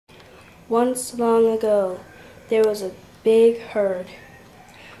Once long ago, there was a big herd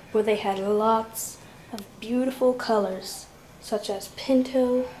where they had lots of beautiful colors, such as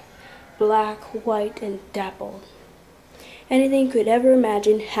pinto, black, white, and dappled. Anything you could ever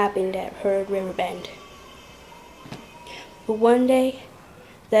imagine happened at Herd Riverbend. But one day,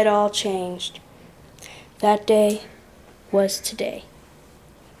 that all changed. That day was today.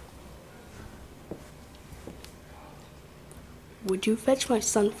 Would you fetch my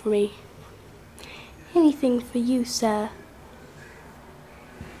son for me? Anything for you, sir.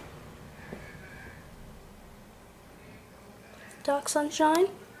 Dark sunshine?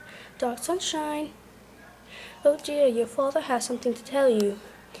 Dark sunshine. Oh dear, your father has something to tell you.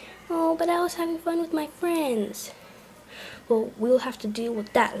 Oh, but I was having fun with my friends. Well, we'll have to deal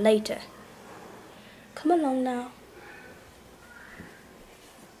with that later. Come along now.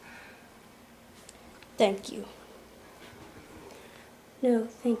 Thank you. No,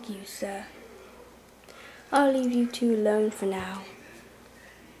 thank you, sir. I'll leave you two alone for now.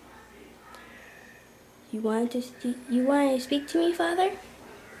 You want to speak to me, Father?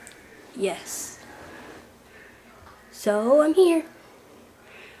 Yes. So, I'm here.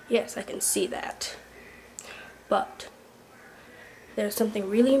 Yes, I can see that. But there's something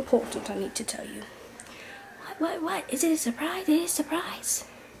really important I need to tell you. What? Is it a surprise? It is a surprise.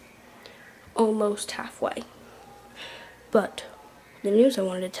 Almost halfway. But the news I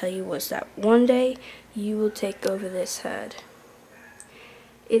wanted to tell you was that one day you will take over this herd.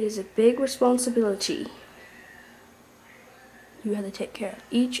 It is a big responsibility. You have to take care of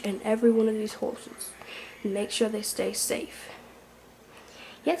each and every one of these horses and make sure they stay safe.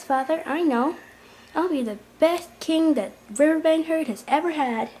 Yes, Father, I know. I'll be the best king that Riverbend herd has ever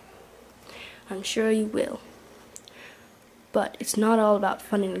had. I'm sure you will. But it's not all about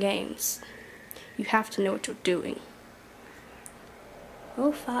fun and games. You have to know what you're doing.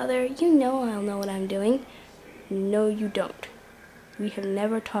 Oh, Father, you know I'll know what I'm doing. No, you don't. We have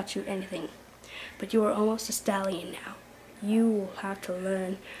never taught you anything. But you are almost a stallion now. You will have to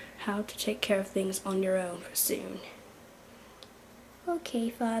learn how to take care of things on your own soon. Okay,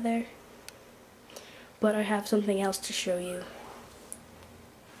 Father. But I have something else to show you.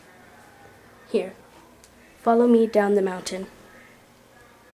 Here, follow me down the mountain.